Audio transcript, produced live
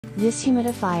This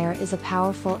humidifier is a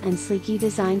powerful and sleekly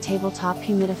designed tabletop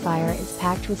humidifier. It's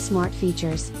packed with smart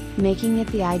features, making it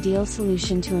the ideal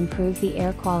solution to improve the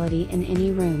air quality in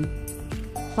any room.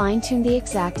 Fine-tune the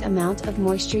exact amount of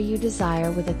moisture you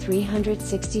desire with a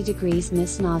 360 degrees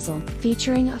mist nozzle,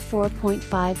 featuring a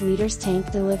 4.5 liters tank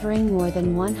delivering more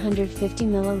than 150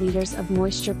 milliliters of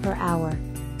moisture per hour.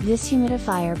 This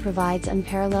humidifier provides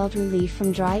unparalleled relief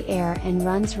from dry air and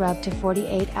runs up to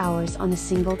 48 hours on a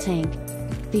single tank.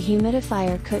 The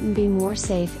humidifier couldn't be more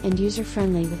safe and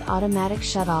user-friendly with automatic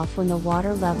shutoff when the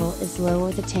water level is low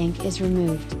or the tank is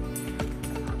removed.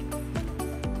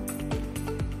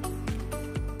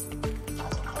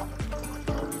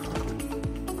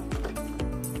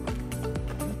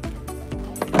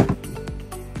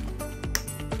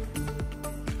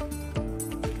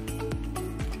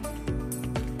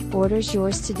 Orders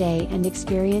yours today and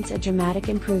experience a dramatic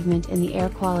improvement in the air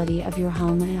quality of your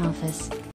home and office.